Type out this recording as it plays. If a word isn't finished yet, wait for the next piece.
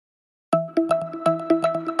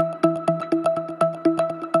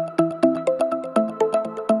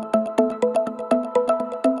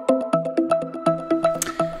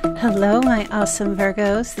Hello, my awesome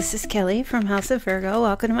Virgos. This is Kelly from House of Virgo.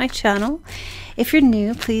 Welcome to my channel. If you're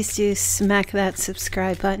new, please do smack that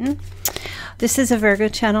subscribe button. This is a Virgo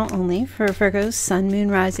channel only for Virgos, Sun,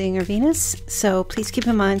 Moon, Rising, or Venus. So please keep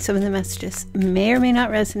in mind some of the messages may or may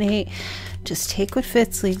not resonate. Just take what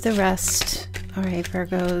fits, leave the rest. All right,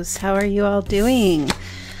 Virgos, how are you all doing?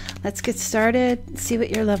 Let's get started. See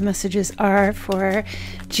what your love messages are for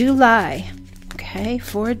July. Okay,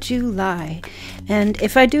 for July. And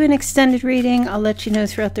if I do an extended reading, I'll let you know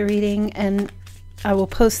throughout the reading, and I will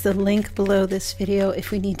post the link below this video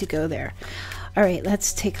if we need to go there. All right,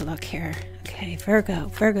 let's take a look here. Okay,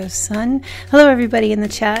 Virgo Sun. Hello, everybody in the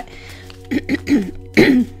chat.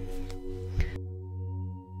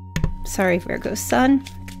 Sorry, Virgo Sun,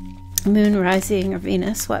 Moon, Rising, or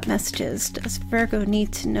Venus. What messages does Virgo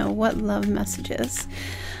need to know? What love messages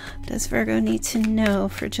does Virgo need to know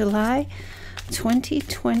for July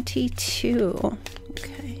 2022?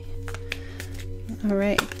 Okay. All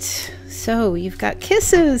right. So you've got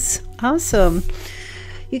kisses. Awesome.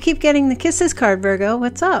 You keep getting the kisses card, Virgo.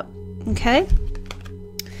 What's up? Okay.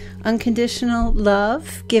 Unconditional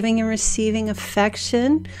love, giving and receiving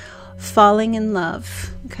affection, falling in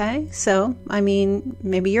love. Okay. So, I mean,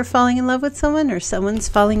 maybe you're falling in love with someone, or someone's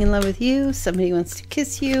falling in love with you. Somebody wants to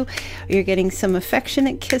kiss you, or you're getting some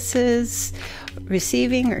affectionate kisses,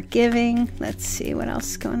 receiving or giving. Let's see what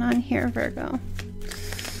else is going on here, Virgo.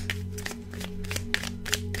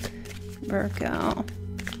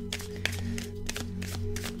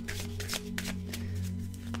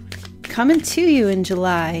 Coming to you in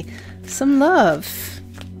July, some love.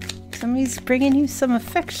 Somebody's bringing you some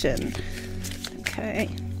affection. Okay.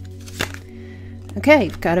 Okay,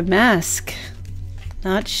 you've got a mask.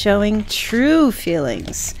 Not showing true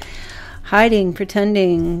feelings. Hiding,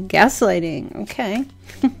 pretending, gaslighting. Okay.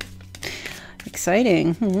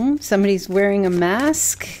 Exciting. Somebody's wearing a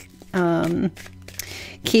mask.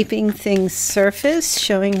 Keeping things surface,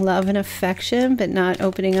 showing love and affection, but not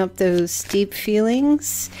opening up those deep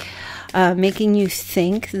feelings. Making you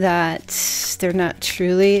think that they're not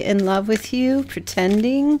truly in love with you,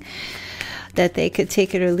 pretending that they could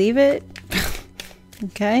take it or leave it.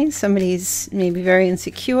 Okay, somebody's maybe very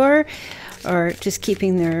insecure, or just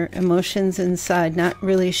keeping their emotions inside, not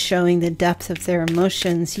really showing the depth of their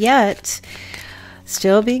emotions yet,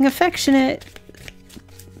 still being affectionate.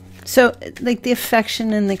 So, like, the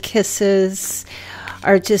affection and the kisses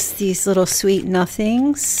are just these little sweet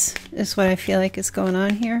nothings, is what I feel like is going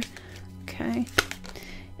on here. Okay.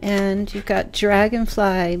 And you've got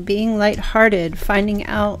dragonfly, being lighthearted, finding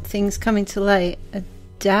out things coming to light,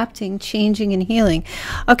 adapting, changing, and healing.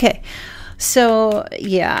 Okay. So,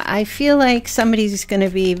 yeah, I feel like somebody's going to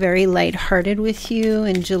be very lighthearted with you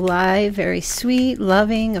in July, very sweet,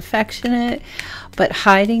 loving, affectionate, but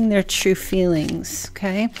hiding their true feelings,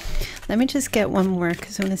 okay? Let me just get one more,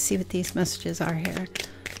 because I want to see what these messages are here.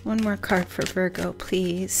 One more card for Virgo,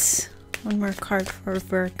 please. One more card for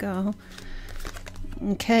Virgo.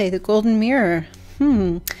 Okay, the Golden Mirror.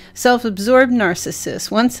 Self-absorbed narcissist,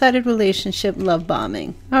 one-sided relationship, love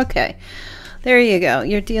bombing. Okay. There you go.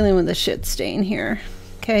 You're dealing with a shit stain here.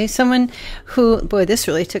 Okay, someone who, boy, this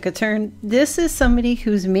really took a turn. This is somebody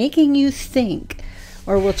who's making you think,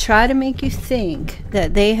 or will try to make you think,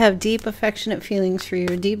 that they have deep affectionate feelings for you,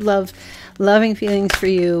 deep loving feelings for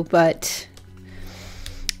you, but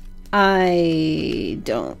I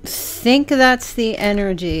don't think that's the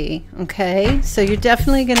energy. Okay, so you're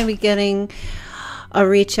definitely going to be getting a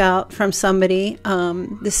reach out from somebody.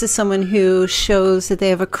 This is someone who shows that they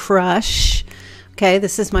have a crush. Okay,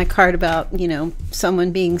 this is my card about, you know,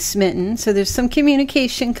 someone being smitten. So there's some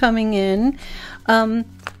communication coming in. Let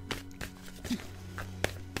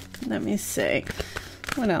me see.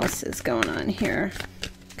 What else is going on here?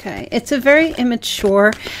 Okay, it's a very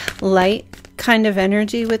immature, light kind of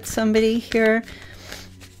energy with somebody here.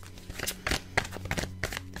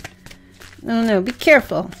 I don't know. Be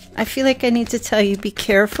careful. I feel like I need to tell you, be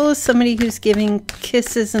careful as somebody who's giving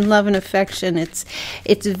kisses and love and affection. It's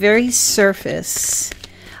very surface.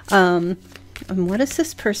 And what is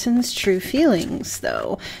this person's true feelings,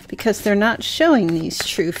 though? Because they're not showing these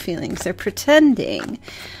true feelings. They're pretending.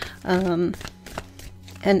 And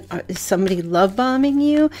is somebody love bombing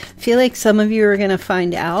you? I feel like some of you are going to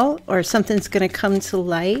find out, or something's going to come to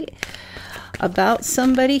light about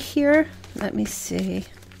somebody here. Let me see.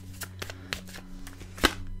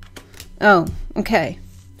 Oh, okay.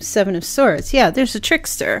 Seven of Swords. Yeah, there's a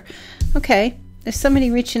trickster. Okay. There's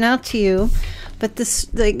somebody reaching out to you, but this,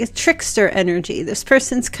 like, a trickster energy. This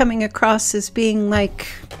person's coming across as being like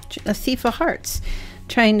a thief of hearts,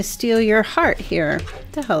 trying to steal your heart here.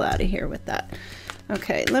 Get the hell out of here with that.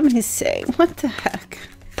 Okay, let me see. What the heck?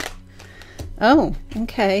 Oh,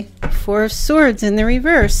 okay. Four of Swords in the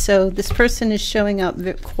reverse. So this person is showing up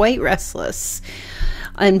quite restless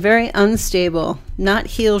and very unstable, not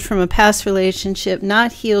healed from a past relationship,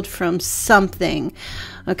 not healed from something,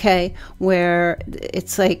 okay, where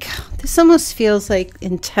it's like, this almost feels like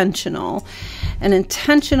intentional, an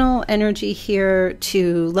intentional energy here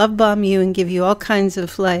to love bomb you and give you all kinds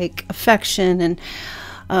of like affection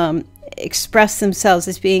and express themselves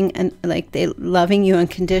as being like they loving you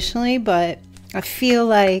unconditionally. But I feel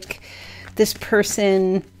like this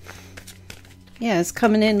person, yeah, is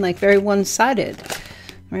coming in like very one-sided,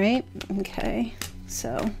 right? Okay,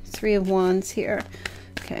 so 3 of Wands here.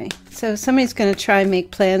 Okay, so somebody's going to try and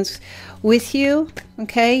make plans with you,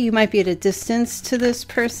 okay? You might be at a distance to this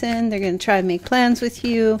person. They're going to try and make plans with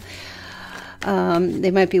you.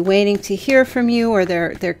 They might be waiting to hear from you, or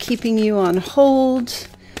they're keeping you on hold.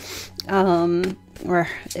 Or,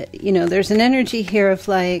 you know, there's an energy here of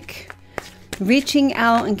like reaching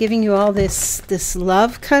out and giving you all this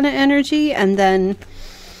love kind of energy, and then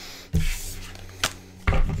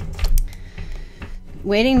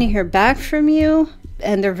waiting to hear back from you,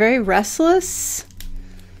 and they're very restless.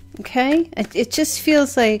 Okay, it just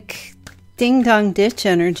feels like ding dong ditch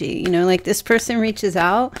energy, you know, like this person reaches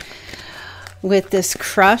out with this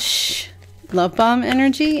crush love bomb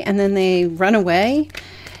energy, and then they run away.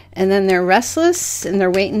 And then they're restless and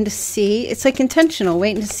they're waiting to see. It's like intentional,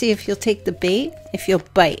 waiting to see if you'll take the bait, if you'll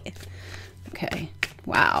bite. Okay.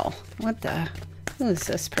 Wow. Who is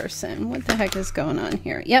this person? What the heck is going on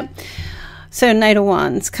here? Yep. So Knight of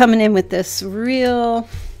Wands coming in with this real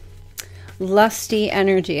lusty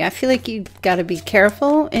energy. I feel like you got to be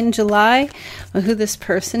careful in July of who this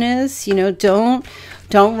person is. You know, don't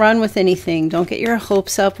run with anything. Don't get your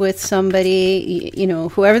hopes up with somebody. You know,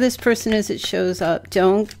 whoever this person is that shows up,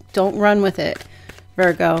 don't run with it,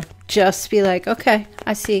 Virgo. Just be like, okay,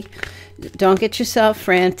 I see. Don't get yourself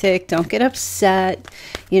frantic. Don't get upset.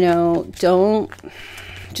 You know, don't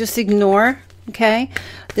just ignore, okay,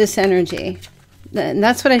 this energy. And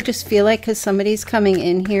that's what I just feel like, because somebody's coming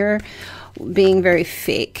in here being very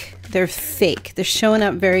fake. They're fake. They're showing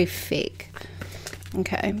up very fake.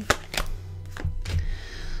 Okay.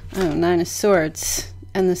 Oh, 9 of Swords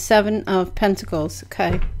and the 7 of Pentacles.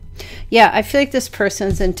 Okay. Yeah, I feel like this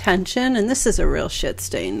person's intention, and this is a real shit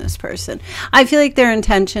stain, this person. I feel like their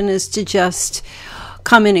intention is to just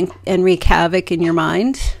come in and wreak havoc in your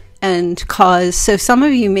mind and cause. So some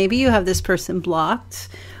of you, maybe you have this person blocked,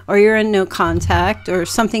 or you're in no contact, or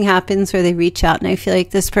something happens where they reach out, and I feel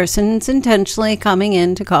like this person's intentionally coming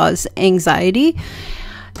in to cause anxiety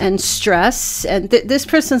and stress. And this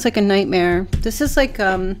person's like a nightmare. This is like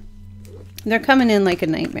they're coming in like a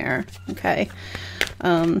nightmare. Okay.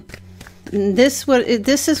 This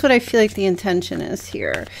is what I feel like the intention is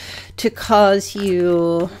here, to cause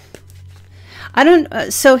you. I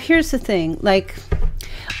don't. So here's the thing. Like,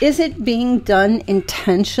 is it being done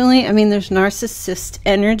intentionally? I mean, there's narcissist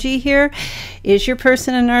energy here. Is your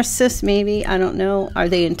person a narcissist? Maybe. I don't know. Are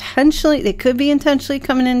they intentionally? They could be intentionally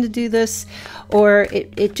coming in to do this. Or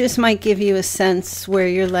it just might give you a sense where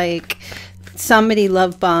you're like, somebody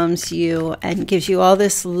love bombs you and gives you all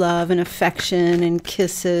this love and affection and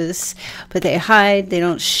kisses, but they hide. They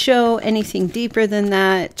don't show anything deeper than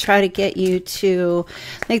that. Try to get you to,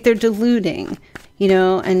 like, they're deluding, you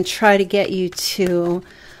know, and try to get you to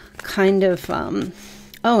kind of,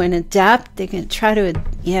 and adapt. They can try to,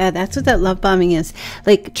 yeah, that's what that love bombing is.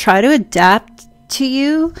 Like, try to adapt to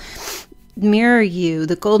you, mirror you,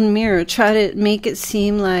 the golden mirror. Try to make it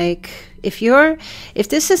seem like if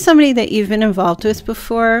this is somebody that you've been involved with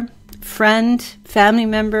before, friend, family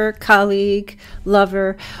member, colleague,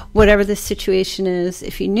 lover, whatever the situation is,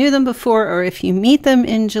 if you knew them before, or if you meet them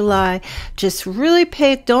in July, just really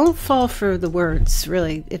don't fall for the words,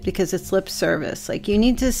 really, because it's lip service. Like, you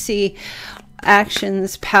need to see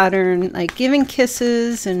actions, pattern, like giving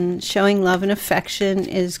kisses and showing love and affection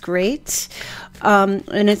is great.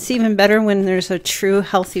 And it's even better when there's a true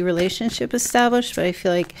healthy relationship established. But I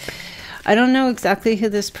feel like, I don't know exactly who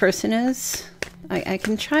this person is. I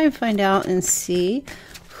can try and find out and see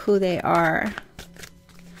who they are.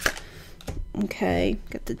 Okay,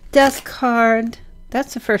 got the Death card.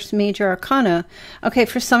 That's the first major arcana. Okay,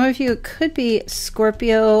 for some of you, it could be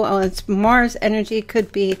Scorpio. Oh, it's Mars energy. It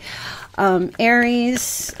could be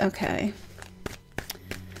Aries. Okay.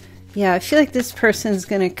 Yeah, I feel like this person's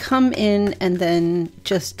going to come in and then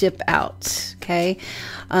just dip out. Okay.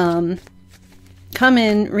 Come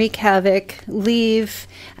in, wreak havoc, leave,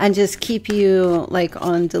 and just keep you like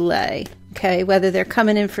on delay. Okay, whether they're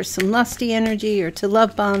coming in for some lusty energy or to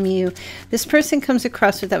love bomb you. This person comes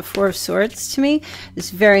across with that 4 of Swords to me. It's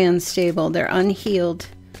very unstable. They're unhealed.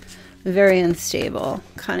 very unstable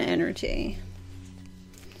kind of energy.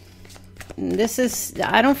 And this is,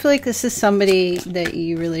 I don't feel like this is somebody that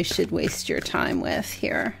you really should waste your time with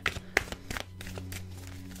here.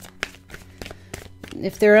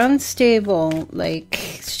 If they're unstable,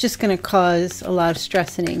 like, it's just going to cause a lot of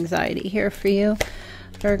stress and anxiety here for you,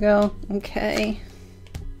 Virgo. Okay.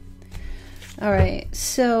 All right.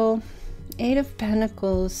 So, Eight of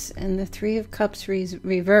Pentacles and the Three of Cups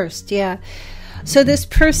reversed. Yeah. So this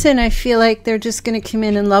person, I feel like they're just going to come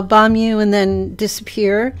in and love bomb you and then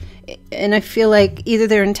disappear. And I feel like either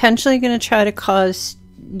they're intentionally going to try to cause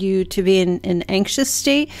you to be in an anxious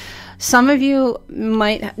state. Some of you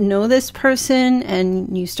might know this person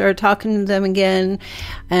and you start talking to them again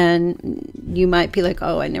and you might be like,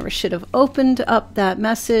 oh, I never should have opened up that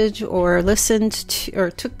message or listened to, or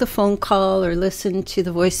took the phone call or listened to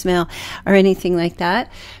the voicemail or anything like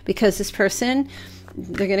that, because this person,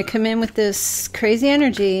 they're going to come in with this crazy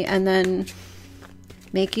energy and then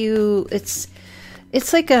make you, it's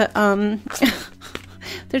like a,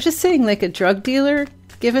 they're just saying like a drug dealer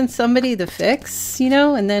giving somebody the fix, you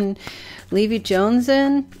know, and then leave you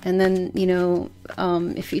jonesing. And then, you know,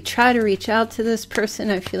 if you try to reach out to this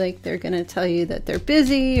person, I feel like they're going to tell you that they're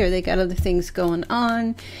busy or they got other things going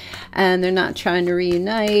on and they're not trying to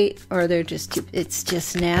reunite, or they're just, it's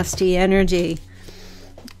just nasty energy.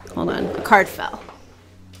 Hold on, a card fell.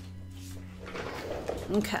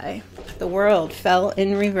 Okay. The World fell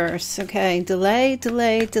in reverse. Okay, delay,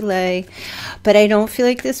 delay, delay. But I don't feel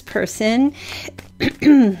like this person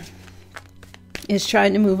is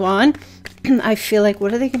trying to move on. I feel like,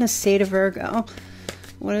 what are they going to say to Virgo?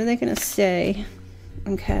 What are they going to say?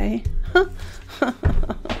 Okay.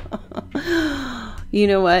 You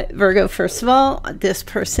know what, Virgo, first of all, this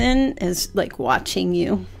person is like watching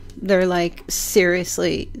you. They're like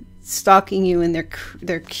seriously stalking you, and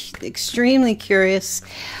they're extremely curious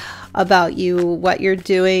about you, what you're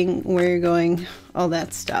doing, where you're going, all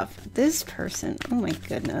that stuff. This person, oh my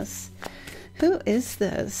goodness, who is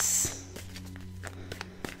this?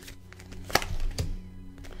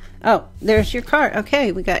 Oh, there's your card.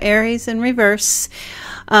 Okay, we got Aries in reverse.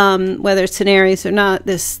 Whether it's an Aries or not,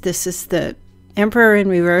 this is the Emperor in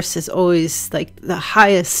reverse, is always like the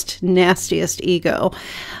highest, nastiest ego.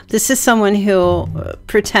 This is someone who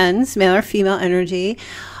pretends, male or female energy,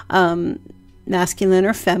 masculine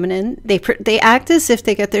or feminine. They act as if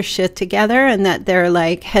they get their shit together and that they're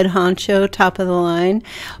like head honcho, top of the line,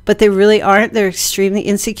 but they really aren't. They're extremely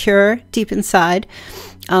insecure deep inside,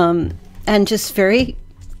 and just very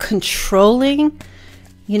controlling,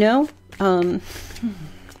 you know.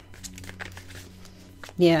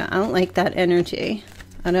 Yeah, I don't like that energy.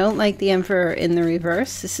 I don't like the Emperor in the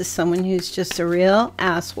reverse. This is someone who's just a real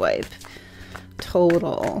asswipe.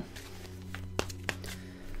 Total.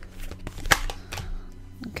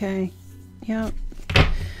 Okay. Yep.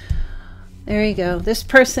 There you go. This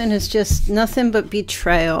person is just nothing but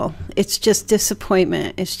betrayal. It's just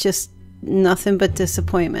disappointment. It's just nothing but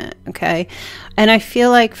disappointment. Okay. And I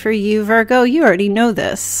feel like for you, Virgo, you already know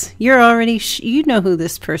this. You're already, you know who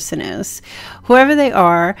this person is. Whoever they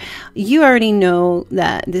are, you already know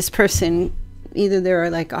that this person, either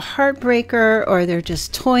they're like a heartbreaker, or they're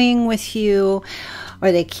just toying with you,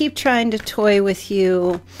 or they keep trying to toy with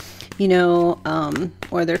you, you know,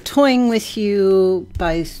 or they're toying with you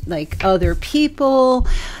by like other people,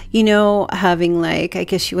 you know, having like, I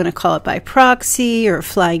guess you want to call it by proxy or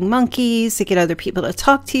flying monkeys to get other people to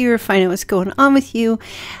talk to you or find out what's going on with you.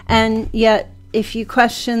 And yet, if you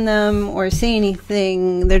question them or say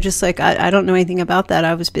anything, they're just like, I don't know anything about that.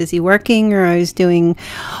 I was busy working, or I was doing,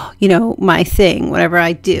 you know, my thing, whatever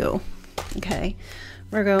I do. Okay,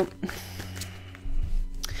 Virgo.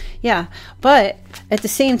 Yeah, but at the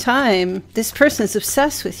same time, this person is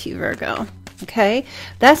obsessed with you, Virgo. Okay,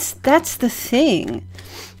 that's the thing.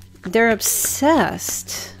 They're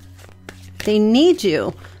obsessed. They need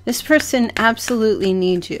you. This person absolutely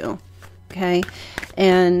needs you. Okay,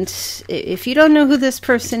 and if you don't know who this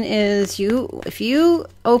person is, if you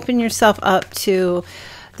open yourself up to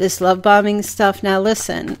this love bombing stuff, now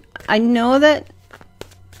listen, I know that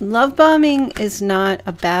love bombing is not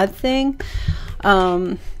a bad thing.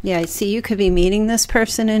 Yeah, I see you could be meeting this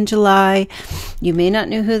person in July. You may not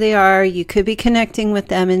know who they are. You could be connecting with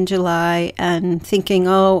them in July and thinking,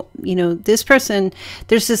 oh, you know, this person,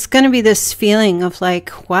 there's just going to be this feeling of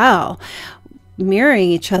like, wow, mirroring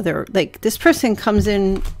each other. Like this person comes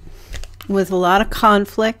in with a lot of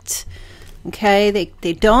conflict. Okay,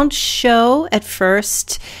 they don't show at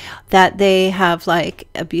first that they have like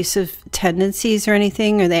abusive tendencies or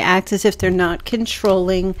anything, or they act as if they're not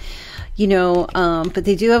controlling, you know, but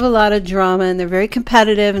they do have a lot of drama and they're very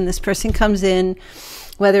competitive, and this person comes in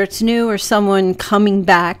whether it's new or someone coming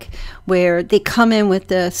back, where they come in with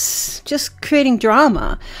this just creating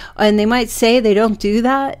drama. And they might say they don't do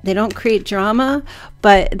that, they don't create drama,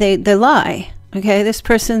 but they lie. Okay, this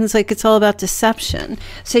person's like, it's all about deception.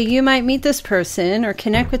 So you might meet this person or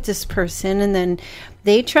connect with this person, and then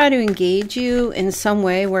they try to engage you in some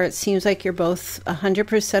way where it seems like you're both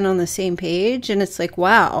 100% on the same page. And it's like,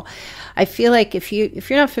 wow, I feel like if you're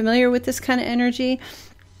not familiar with this kind of energy,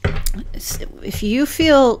 if you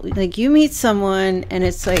feel like you meet someone and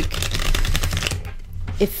it's like,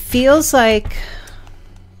 it feels like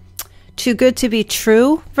too good to be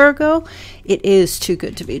true, Virgo, it is too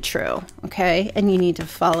good to be true, okay? And you need to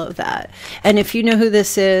follow that. And if you know who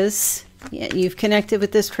this is, yeah, you've connected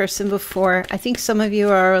with this person before. I think some of you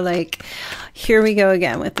are like, here we go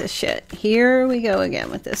again with this shit. Here we go again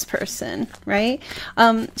with this person, right?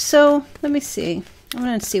 So let me see. I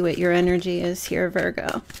want to see what your energy is here,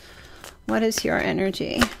 Virgo. What is your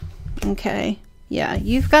energy? Okay. Yeah,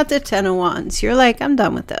 you've got the 10 of Wands. You're like, I'm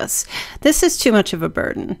done with this. This is too much of a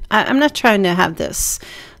burden. I'm not trying to have this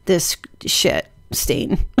shit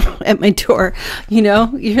stain at my door. You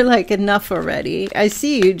know, you're like, enough already. I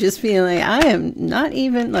see you just being like, I am not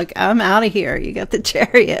even, look, I'm out of here. You got the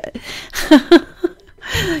Chariot.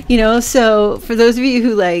 You know, so for those of you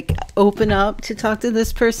who like open up to talk to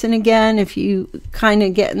this person again, if you kind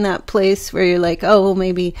of get in that place where you're like, oh, well,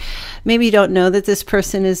 maybe you don't know that this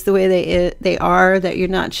person is the way they are, that you're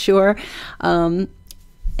not sure, and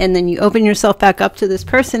then you open yourself back up to this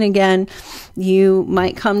person again, you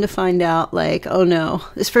might come to find out like, oh no,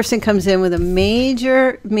 this person comes in with a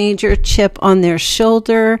major chip on their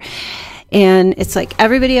shoulder. And it's like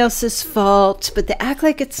everybody else's fault, but they act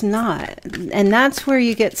like it's not. And that's where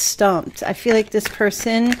you get stumped. I feel like this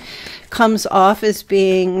person comes off as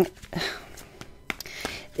being,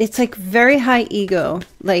 it's like very high ego.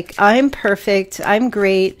 Like, I'm perfect, I'm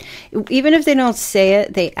great. Even if they don't say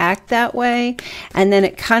it, they act that way. And then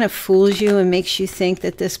it kind of fools you and makes you think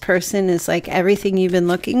that this person is like everything you've been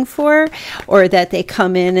looking for, or that they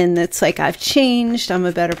come in and it's like, I've changed, I'm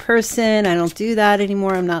a better person, I don't do that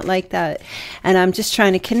anymore, I'm not like that. And I'm just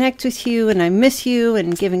trying to connect with you, and I miss you,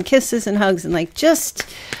 and giving kisses and hugs, and like, just,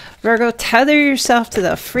 Virgo, tether yourself to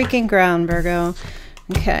the freaking ground, Virgo.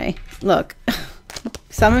 Okay, look.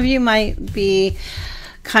 Some of you might be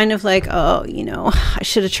kind of like, oh, you know, I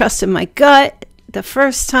should have trusted my gut the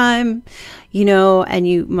first time, you know, and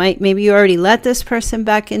you might, maybe you already let this person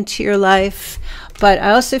back into your life. But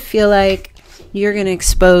I also feel like you're going to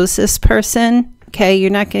expose this person. Okay,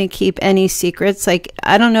 you're not going to keep any secrets. Like,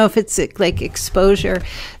 I don't know if it's like exposure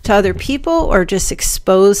to other people or just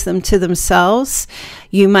expose them to themselves.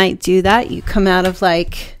 You might do that. You come out of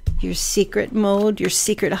like your secret mode, your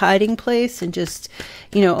secret hiding place, and just,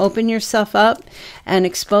 you know, open yourself up and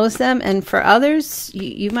expose them. And for others,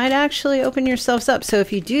 you might actually open yourselves up. So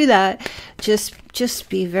if you do that, just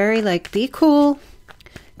be very like, be cool,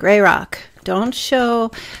 gray rock. Don't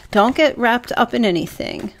get wrapped up in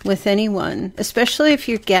anything with anyone, especially if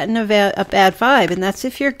you're getting a bad vibe. And that's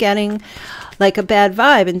if you're getting like a bad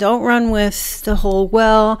vibe. And don't run with the whole,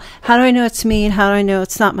 well, how do I know it's me? And how do I know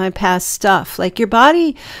it's not my past stuff? Like, your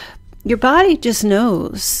body just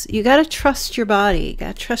knows. You got to trust your body. You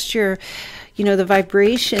got to trust your, you know, the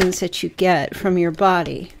vibrations that you get from your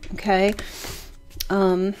body. Okay.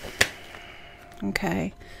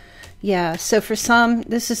 Okay. Yeah, so for some,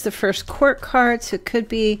 this is the first court card, so it could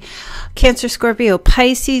be Cancer, Scorpio,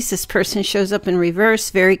 Pisces. This person shows up in reverse,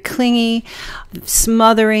 very clingy,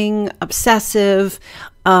 smothering, obsessive.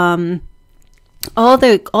 All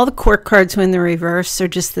the court cards when they're reverse are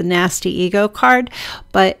just the nasty ego card,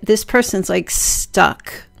 but this person's like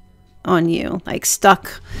stuck on you, like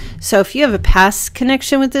stuck. So if you have a past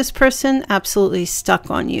connection with this person, absolutely stuck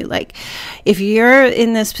on you. Like, if you're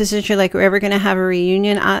in this position, like, we're ever going to have a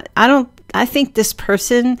reunion, I think this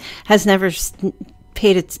person has never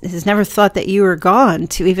thought that you were gone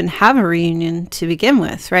to even have a reunion to begin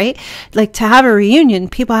with, right? Like, to have a reunion,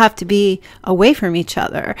 people have to be away from each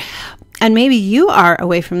other. And maybe you are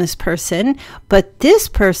away from this person, but this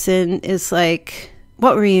person is like,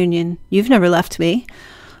 what reunion? You've never left me.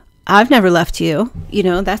 I've never left you. You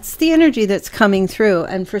know, that's the energy that's coming through.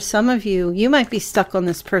 And for some of you, you might be stuck on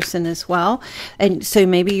this person as well. And so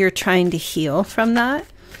maybe you're trying to heal from that.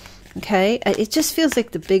 Okay. It just feels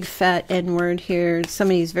like the big fat N word here.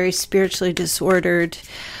 Somebody's very spiritually disordered,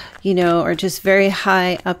 you know, or just very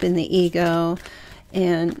high up in the ego.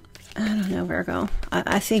 And I don't know, Virgo.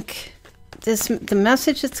 I think the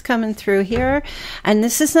message that's coming through here, and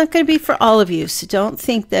this is not going to be for all of you, so don't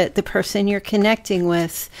think that the person you're connecting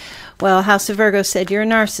with, well, House of Virgo said you're a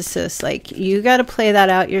narcissist. Like, you got to play that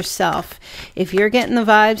out yourself. If you're getting the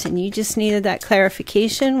vibes and you just needed that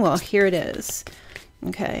clarification, well, here it is.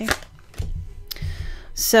 Okay.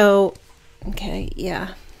 So, okay,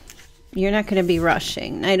 yeah. You're not going to be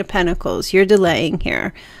rushing. Knight of Pentacles, you're delaying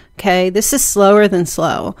here. Okay, this is slower than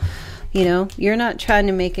slow. You know, you're not trying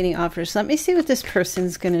to make any offers. Let me see what this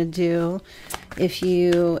person's going to do if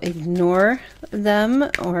you ignore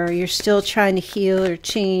them, or you're still trying to heal or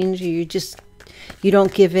change, or you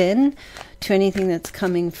don't give in to anything that's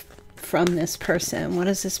coming from this person. What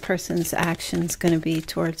is this person's actions going to be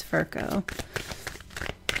towards Virgo?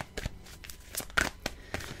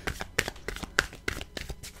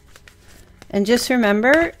 And just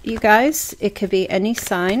remember, you guys, it could be any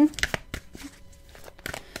sign.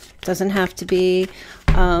 Doesn't have to be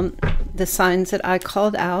the signs that I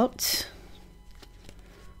called out.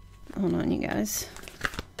 Hold on, you guys.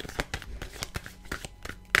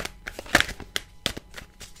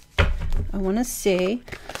 I want to see,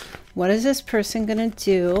 what is this person going to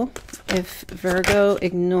do if Virgo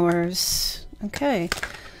ignores? Okay.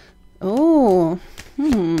 Oh,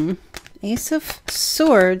 Ace of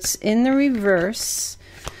Swords in the reverse.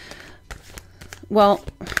 Well,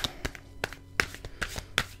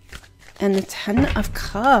 and the Ten of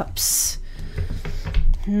Cups.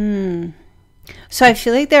 So I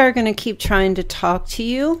feel like they're going to keep trying to talk to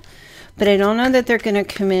you, but I don't know that they're going to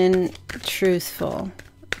come in truthful.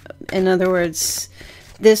 In other words,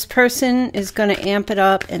 this person is going to amp it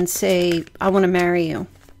up and say, I want to marry you,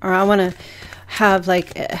 or I want to have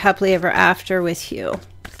like a happily ever after with you.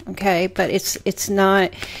 Okay, but it's not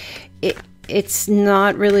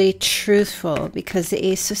really truthful, because the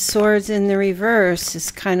Ace of Swords in the reverse is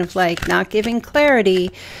kind of like not giving clarity,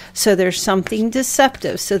 so there's something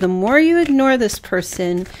deceptive. So the more you ignore this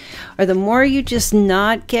person, or the more you just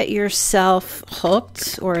not get yourself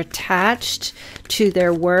hooked or attached to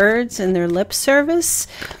their words and their lip service,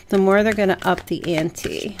 the more they're going to up the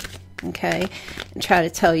ante. Okay, and try to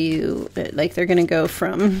tell you that, like, they're going to go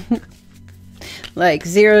from like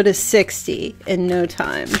 0 to 60 in no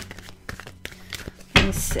time.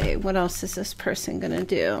 Let's see, what else is this person going to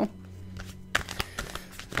do?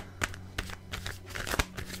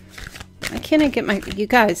 I can't get my, you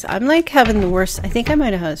guys, I'm like having the worst, I think I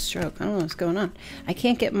might have had a stroke. I don't know what's going on. I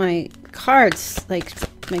can't get my cards, like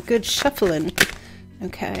my good shuffling.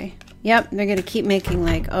 Okay. Yep, they're going to keep making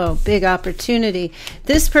like, oh, big opportunity.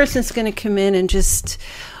 This person's going to come in and just,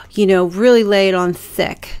 you know, really lay it on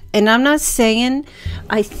thick. And I'm not saying,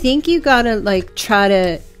 I think you got to like try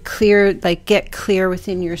to clear, like get clear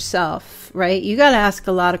within yourself, right? You got to ask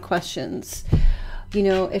a lot of questions. You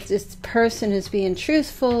know, if this person is being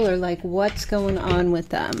truthful, or like what's going on with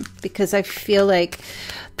them. Because I feel like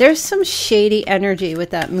there's some shady energy with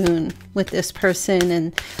that moon, with this person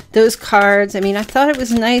and those cards. I mean, I thought it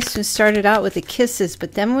was nice when it started out with the kisses,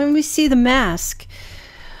 but then when we see the mask.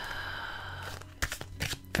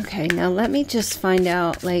 Okay, now let me just find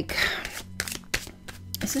out, like,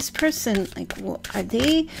 is this person, like, are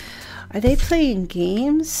they playing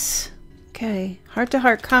games? Okay,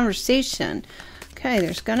 heart-to-heart conversation. Okay,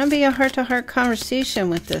 there's going to be a heart-to-heart conversation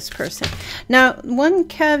with this person. Now, one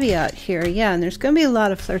caveat here, yeah, and there's going to be a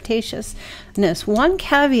lot of flirtatiousness. One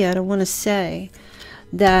caveat I want to say,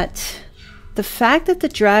 that the fact that the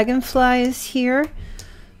dragonfly is here,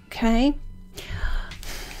 okay,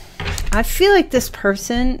 I feel like this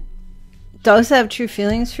person does have true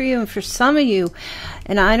feelings for you, and for some of you,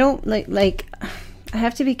 and I don't like I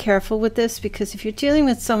have to be careful with this, because if you're dealing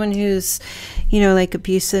with someone who's, you know, like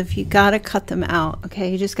abusive, you got to cut them out.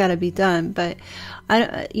 Okay. You just got to be done. But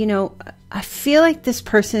you know, I feel like this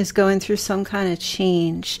person is going through some kind of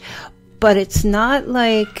change, but it's not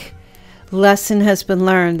like lesson has been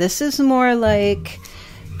learned. This is more like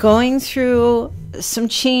going through some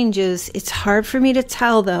changes. It's hard for me to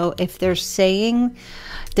tell though, if they're just saying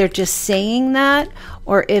that,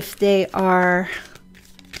 or if they are,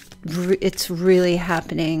 it's really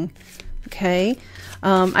happening. Okay.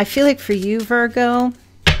 I feel like for you, Virgo,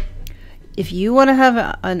 if you want to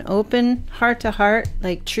have an open heart-to-heart,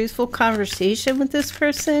 like truthful conversation with this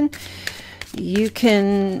person, you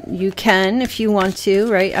can if you want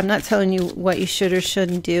to, right? I'm not telling you what you should or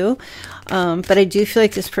shouldn't do, but I do feel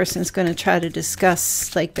like this person's going to try to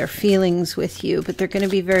discuss like their feelings with you, but they're going to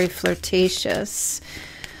be very flirtatious.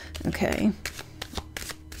 Okay.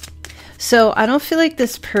 So I don't feel like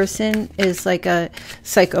this person is like a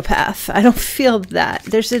psychopath. I don't feel that.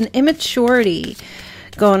 There's an immaturity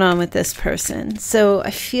going on with this person. So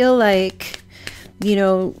I feel like you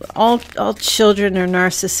know, all children are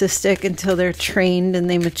narcissistic until they're trained and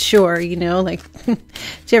they mature, you know, like, do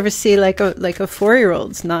you ever see like a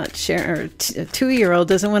 4-year-old's not share, or a 2-year-old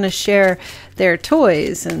doesn't want to share their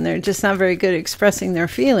toys, and they're just not very good at expressing their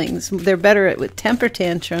feelings. They're better at with temper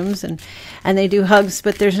tantrums, and they do hugs,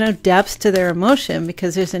 but there's no depth to their emotion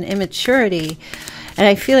because there's an immaturity. And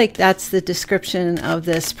I feel like that's the description of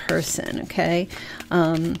this person, okay?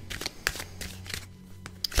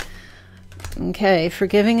 Okay,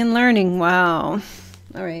 forgiving and learning. Wow.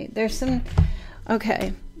 All right, there's some...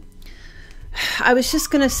 Okay. I was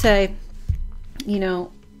just going to say, you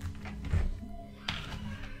know,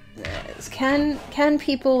 can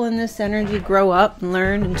people in this energy grow up and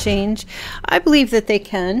learn and change? I believe that they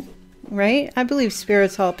can, right? I believe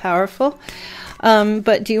Spirit's all powerful.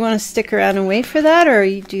 But do you want to stick around and wait for that? Or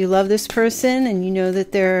do you love this person and you know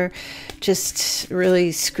that they're just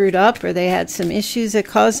really screwed up, or they had some issues that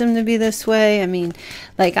caused them to be this way? I mean,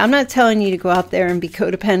 like, I'm not telling you to go out there and be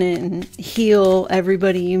codependent and heal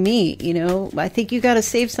everybody you meet, you know. I think you got to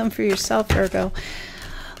save some for yourself, Virgo.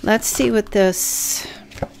 Let's see what this...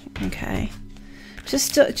 Okay.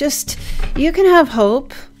 Just you can have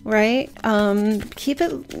hope, right? Keep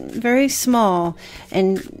it very small,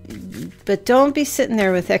 but don't be sitting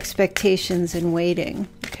there with expectations and waiting,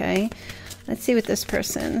 okay? Let's see what this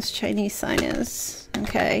person's Chinese sign is.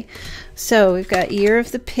 Okay, so we've got year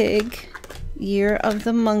of the pig, year of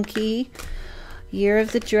the monkey, year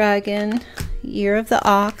of the dragon, year of the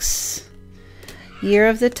ox, year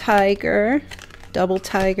of the tiger, double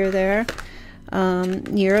tiger there,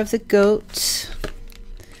 year of the goat,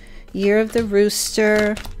 year of the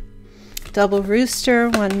rooster, double rooster,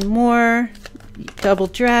 one more, double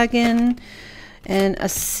dragon, and a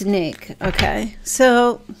snake. Okay,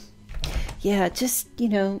 so yeah, just, you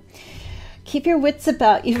know, keep your wits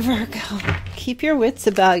about you, Virgo. Keep your wits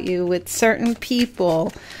about you with certain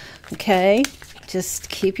people, okay? Just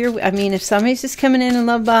keep your... I mean, if somebody's just coming in and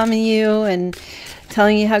love bombing you and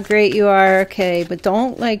telling you how great you are, okay, but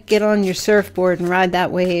don't, like, get on your surfboard and ride that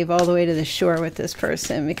wave all the way to the shore with this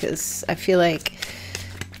person, because I feel like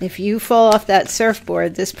if you fall off that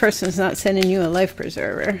surfboard, this person's not sending you a life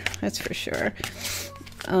preserver. That's for sure.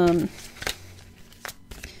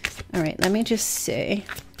 All right, let me just see.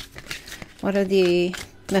 What are the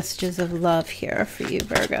messages of love here for you,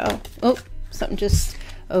 Virgo? Oh, something just...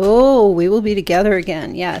 Oh, we will be together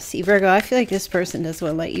again. Yeah, see, Virgo, I feel like this person doesn't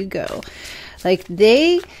want to let you go. Like,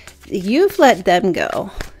 you've let them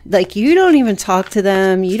go. Like, you don't even talk to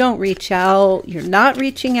them. You don't reach out. You're not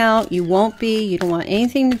reaching out. You won't be. You don't want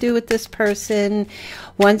anything to do with this person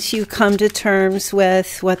once you come to terms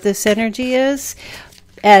with what this energy is.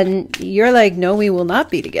 And you're like, no, we will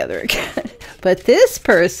not be together again. But this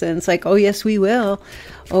person's like, oh, yes, we will.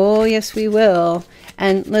 Oh, yes, we will.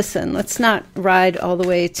 And listen, let's not ride all the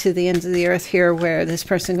way to the ends of the earth here where this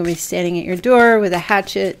person going to be standing at your door with a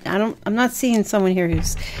hatchet. I'm not seeing someone here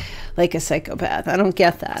who's like a psychopath. I don't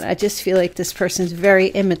get that. I just feel like this person's very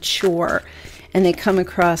immature and they come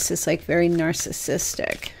across as like very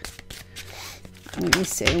narcissistic. Let me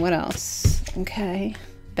see, what else? Okay.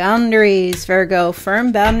 Boundaries, Virgo.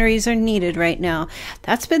 Firm boundaries are needed right now.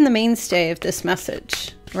 That's been the mainstay of this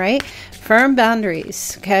message, right? Firm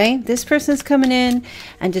boundaries, okay? This person's coming in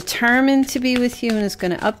and determined to be with you and is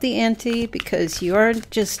going to up the ante because you're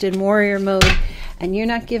just in warrior mode and you're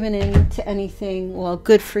not giving in to anything. Well,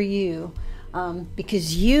 good for you.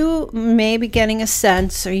 Because you may be getting a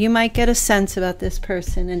sense, or you might get a sense about this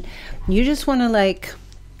person, and you just want to like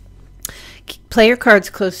play your cards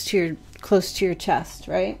close to your chest,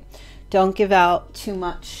 right? Don't give out too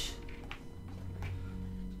much.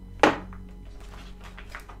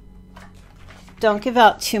 Don't give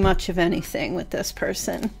out too much of anything with this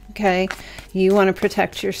person, okay? You want to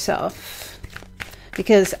protect yourself.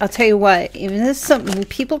 Because I'll tell you what, even this is something,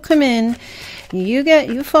 people come in,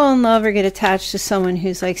 you fall in love or get attached to someone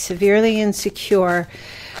who's like severely insecure.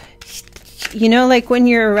 You know, like when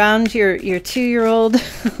you're around your 2-year-old,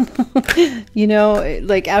 you know,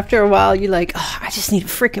 like after a while, you're like, oh, I just need a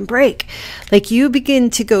freaking break. Like you begin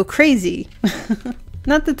to go crazy.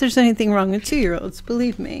 Not that there's anything wrong with 2-year-olds,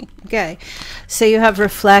 believe me. Okay. So you have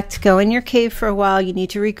reflect, go in your cave for a while. You need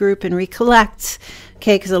to regroup and recollect.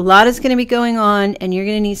 Okay, because a lot is going to be going on and you're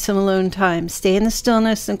going to need some alone time. Stay in the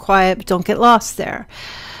stillness and quiet, but don't get lost there.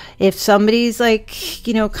 If somebody's like,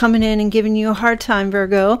 you know, coming in and giving you a hard time,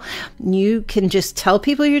 Virgo, you can just tell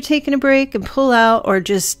people you're taking a break and pull out, or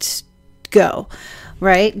just go,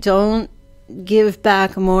 right? Don't give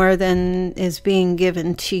back more than is being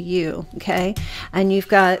given to you, okay? And you've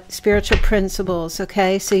got spiritual principles,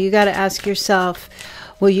 okay? So you got to ask yourself,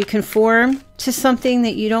 Will you conform to something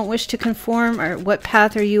that you don't wish to conform? Or what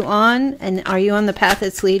path are you on? And are you on the path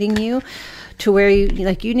that's leading you to where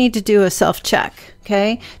you need to do a self-check,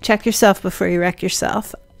 okay? Check yourself before you wreck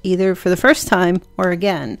yourself, either for the first time or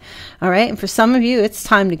again, all right? And for some of you, it's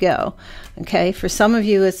time to go, okay? For some of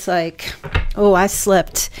you, it's like, oh, I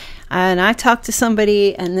slipped. And I talked to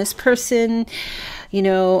somebody, and this person, you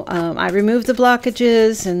know, I removed the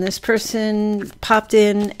blockages, and this person popped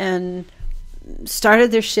in and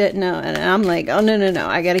started their shit now, and I'm like, oh no,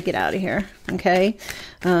 I got to get out of here, okay?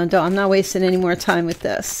 I'm not wasting any more time with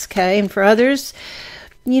this, okay? And for others,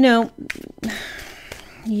 you know,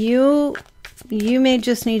 you may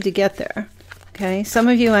just need to get there, okay? Some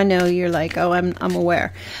of you, I know you're like, oh, I'm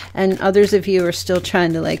aware, and others of you are still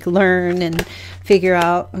trying to like learn and figure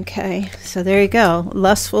out, okay? So there you go,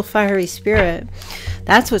 lustful, fiery spirit.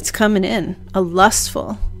 That's what's coming in, a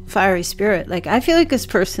lustful, fiery spirit. Like, I feel like this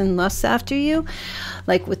person lusts after you,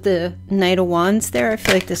 like with the Knight of Wands there. I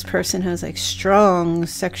feel like this person has like strong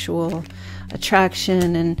sexual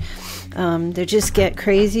attraction, and they just get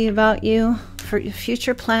crazy about you for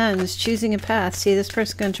future plans, choosing a path. See, this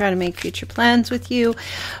person's going to try to make future plans with you,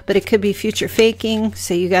 but it could be future faking,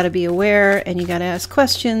 so you got to be aware, and you got to ask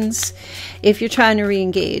questions if you're trying to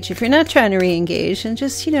re-engage. If you're not trying to re-engage, then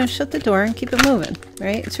just, you know, shut the door and keep it moving,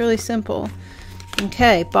 right? It's really simple.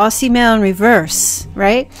 Okay, bossy male in reverse,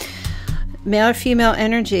 right? Male or female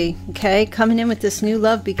energy, okay? Coming in with this new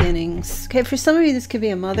love beginnings. Okay, for some of you, this could be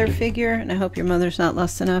a mother figure, and I hope your mother's not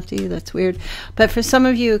lusting after you. That's weird. But for some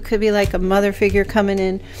of you, it could be like a mother figure coming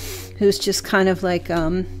in who's just kind of like,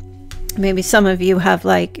 maybe some of you have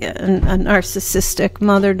like a narcissistic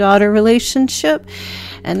mother-daughter relationship,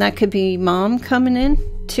 and that could be mom coming in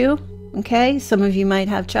too, okay? Some of you might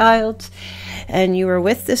have child, and you were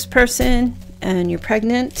with this person, and you're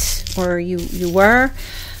pregnant, or you were,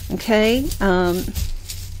 okay? I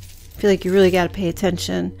feel like you really got to pay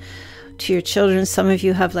attention to your children. Some of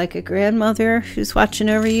you have like a grandmother who's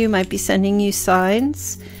watching over you, might be sending you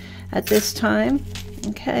signs at this time.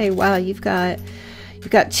 Okay, wow, you've got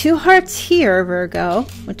 2 hearts here, Virgo,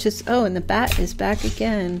 which is, oh, and the bat is back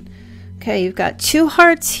again. Okay, you've got 2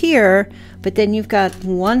 hearts here, but then you've got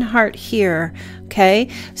 1 heart here. Okay,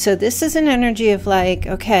 so this is an energy of like,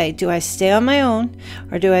 okay, do I stay on my own,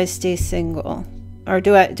 or do I stay single? Or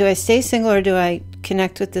do I stay single, or do I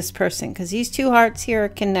connect with this person? Because these 2 hearts here are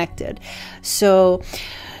connected. So,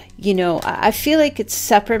 you know, I feel like it's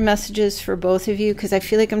separate messages for both of you, because I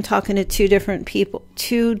feel like I'm talking to 2 different people,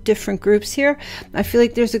 2 different groups here. I feel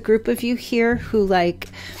like there's a group of you here who like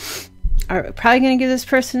are probably going to give this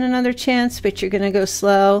person another chance, but you're going to go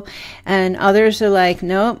slow. And others are like,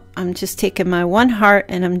 nope, I'm just taking my 1 heart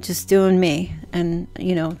and I'm just doing me, and,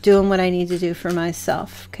 you know, doing what I need to do for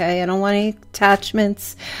myself. Okay, I don't want any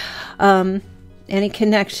attachments, any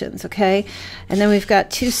connections. Okay, and then we've got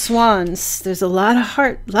 2 swans. There's a lot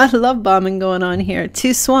of love bombing going on here.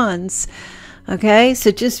 2 swans. Okay,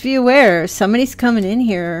 so just be aware, somebody's coming in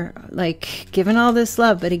here like giving all this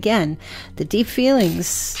love, but again, the deep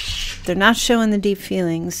feelings, they're not showing the deep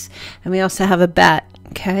feelings. And we also have a bat.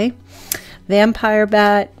 Okay, vampire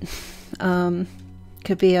bat,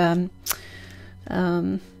 could be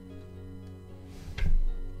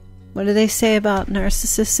what do they say about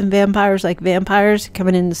narcissists and vampires? Like vampires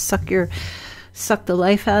coming in to suck the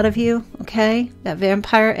life out of you. Okay, that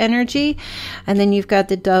vampire energy. And then you've got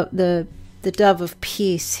the dove of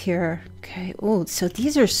peace here. Okay. Oh, so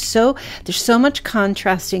there's so much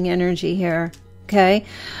contrasting energy here. Okay,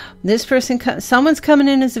 this person, someone's coming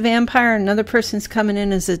in as a vampire, another person's coming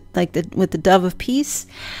in as with the dove of peace,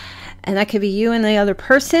 and that could be you and the other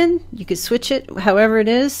person. You could switch it however it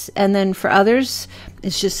is. And then for others,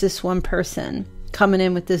 it's just this one person coming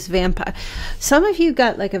in with this vampire. Some of you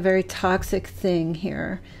got like a very toxic thing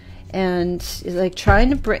here, and like trying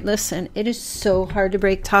to break. Listen, it is so hard to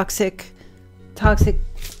break toxic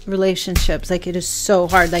relationships. Like, it is so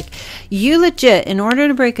hard. Like, you legit, in order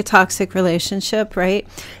to break a toxic relationship, right,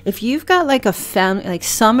 if you've got like a family, like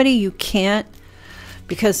somebody you can't,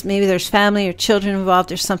 because maybe there's family or children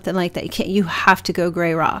involved or something like that, you have to go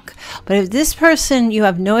gray rock. But if this person, you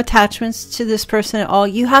have no attachments to this person at all,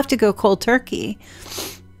 you have to go cold turkey.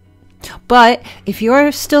 But if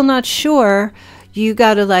you're still not sure, you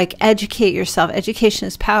got to like educate yourself. Education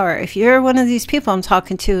is power. If you're one of these people I'm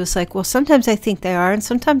talking to, it's like, well, sometimes I think they are, and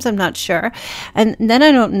sometimes I'm not sure. And then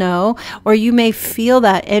I don't know. Or you may feel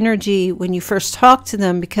that energy when you first talk to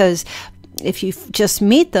them, because if you just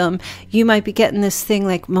meet them, you might be getting this thing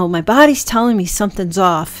like, well, my body's telling me something's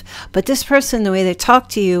off. But this person, the way they talk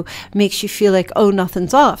to you, makes you feel like, oh,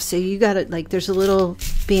 nothing's off. So you got to, like, there's a little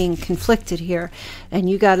being conflicted here. And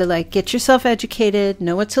you got to, like, get yourself educated,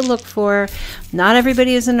 know what to look for. Not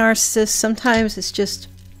everybody is a narcissist. Sometimes it's just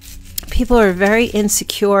people are very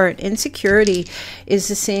insecure. Insecurity is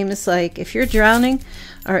the same as, like, if you're drowning,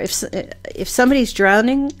 or if somebody's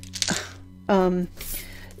drowning,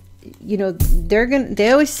 you know,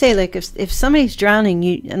 they always say, like, if somebody's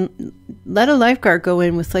drowning, and let a lifeguard go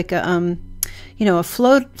in with, like, a you know, a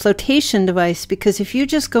flotation device, because if you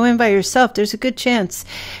just go in by yourself, there's a good chance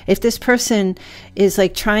if this person is,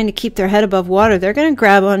 like, trying to keep their head above water, they're going to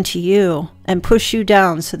grab onto you and push you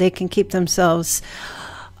down so they can keep themselves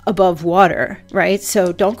above water, right?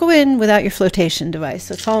 So don't go in without your flotation device.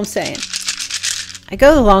 That's all I'm saying. I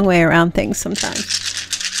go the long way around things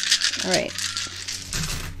sometimes. All right.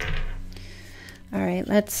 All right,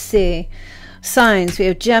 let's see. Signs. We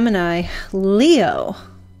have Gemini, Leo,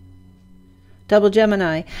 double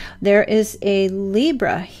Gemini. There is a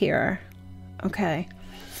Libra here. Okay.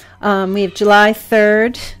 We have July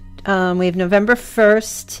 3rd. We have November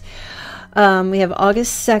 1st. We have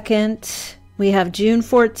August 2nd. We have June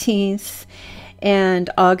 14th. And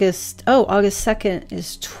August 2nd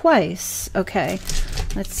is twice. Okay.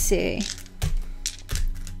 Let's see.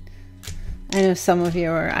 I know some of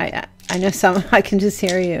you are, I know some, I can just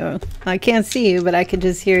hear you. I can't see you, but I can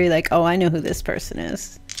just hear you like, oh, I know who this person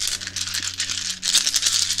is.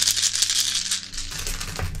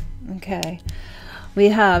 Okay. We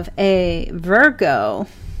have a Virgo.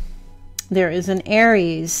 There is an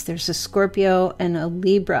Aries. There's a Scorpio and a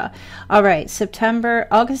Libra. All right.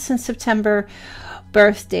 August and September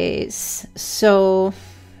birthdays. So,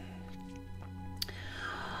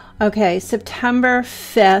 okay. September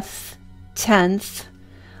 5th, 10th.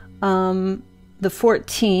 The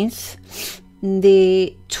 14th,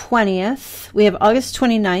 the 20th, we have August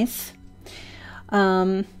 29th,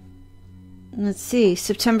 let's see,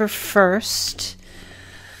 September 1st,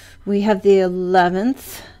 we have the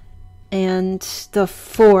 11th, and the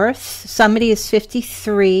 4th, somebody is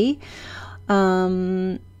 53,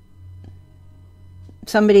 somebody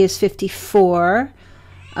is 54,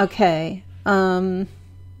 okay,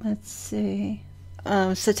 let's see,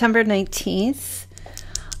 September 19th,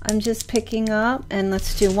 I'm just picking up, and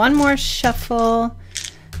let's do one more shuffle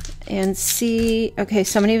and see. Okay,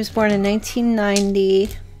 somebody was born in 1990.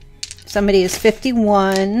 Somebody is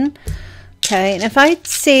 51. Okay, and if I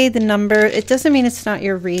say the number, it doesn't mean it's not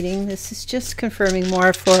your reading. This is just confirming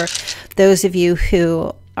more for those of you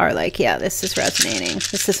who are like, yeah, this is resonating.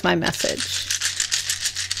 This is my message.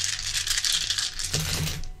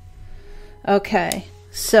 Okay.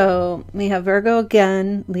 So we have Virgo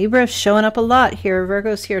again. Libra showing up a lot here.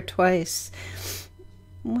 Virgo's here twice.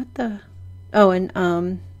 What the? Oh,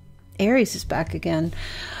 and Aries is back again.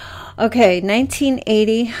 Okay,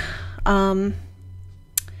 1980.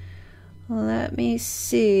 Let me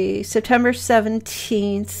see. September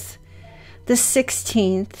 17th. The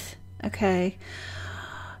 16th. Okay.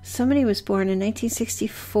 Somebody was born in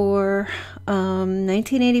 1964.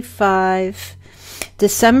 1985.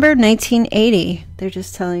 December 1980, they're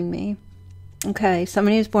just telling me. Okay,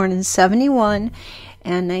 somebody was born in 71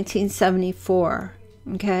 and 1974.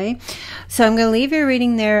 Okay, so I'm going to leave your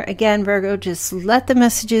reading there. Again, Virgo, just let the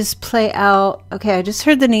messages play out. Okay, I just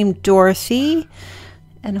heard the name Dorothy.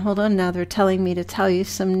 And hold on, now they're telling me to tell you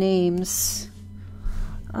some names.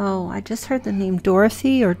 Oh, I just heard the name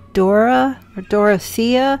Dorothy or Dora or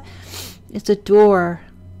Dorothea. It's a door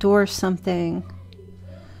something.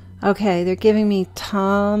 Okay, they're giving me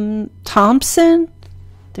Thompson.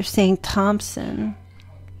 They're saying Thompson.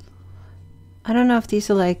 I don't know if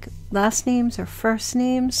these are like last names or first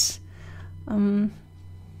names.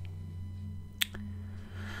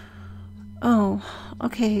 Oh,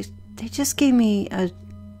 okay. They just gave me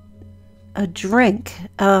a drink.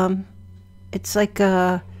 It's like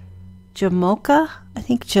a Jamocha. I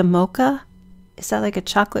think Jamocha. Is that like a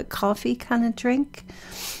chocolate coffee kind of drink?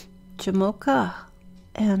 Jamocha.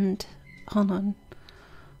 And hold on.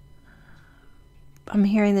 I'm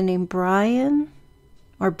hearing the name Brian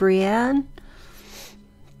or Brienne.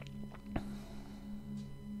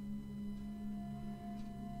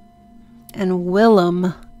 And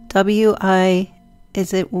Willem.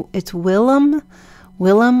 It's Willem?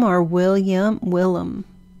 Willem or William? Willem.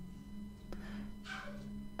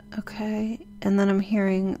 Okay. And then I'm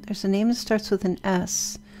hearing there's a name that starts with an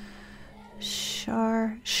S.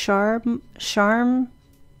 Charm.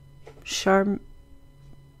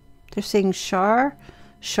 They're saying Sharon,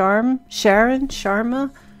 Sharma,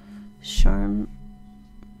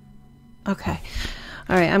 Okay.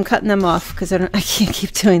 All right, I'm cutting them off because I can't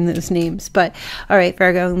keep doing those names. But all right,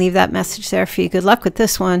 Virgo, leave that message there for you. Good luck with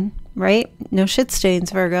this one, right? No shit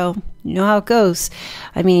stains, Virgo. You know how it goes.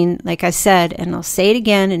 I mean, like I said, and I'll say it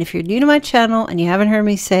again, and if you're new to my channel and you haven't heard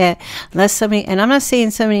me say it, unless somebody, and I'm not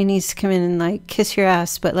saying somebody needs to come in and like kiss your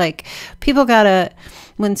ass, but like people gotta,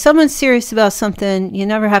 when someone's serious about something, you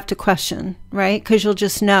never have to question, right? Because you'll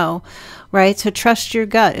just know, right? So trust your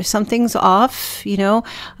gut. If something's off, you know,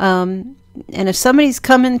 and if somebody's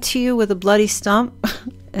coming to you with a bloody stump,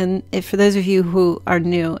 and if for those of you who are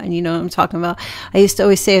new and you know what I'm talking about, I used to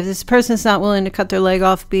always say, if this person's not willing to cut their leg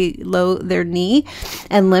off below their knee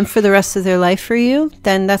and limp for the rest of their life for you,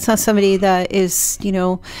 then that's not somebody that is, you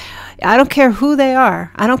know, I don't care who they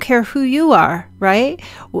are. I don't care who you are, right?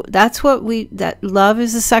 That's what that love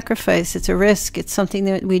is a sacrifice. It's a risk. It's something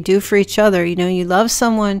that we do for each other. You know, you love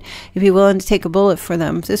someone, you'd be willing to take a bullet for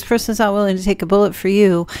them. If this person's not willing to take a bullet for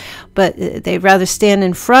you, but they'd rather stand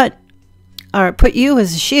in front or put you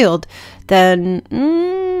as a shield, then,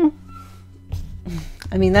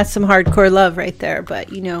 I mean, that's some hardcore love right there.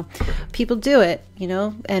 But, you know, people do it, you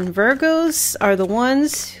know, and Virgos are the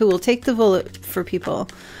ones who will take the bullet for people.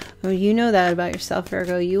 Well, you know that about yourself,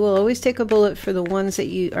 Virgo. You will always take a bullet for the ones that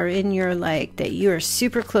you are in your, like, that you are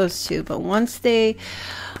super close to. But once they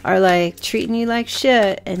are, like, treating you like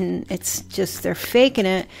shit and it's just, they're faking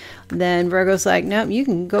it, then Virgo's like, nope, you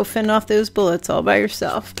can go fend off those bullets all by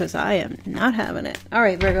yourself because I am not having it. All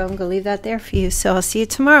right, Virgo, I'm going to leave that there for you. So I'll see you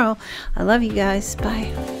tomorrow. I love you guys.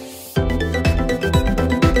 Bye.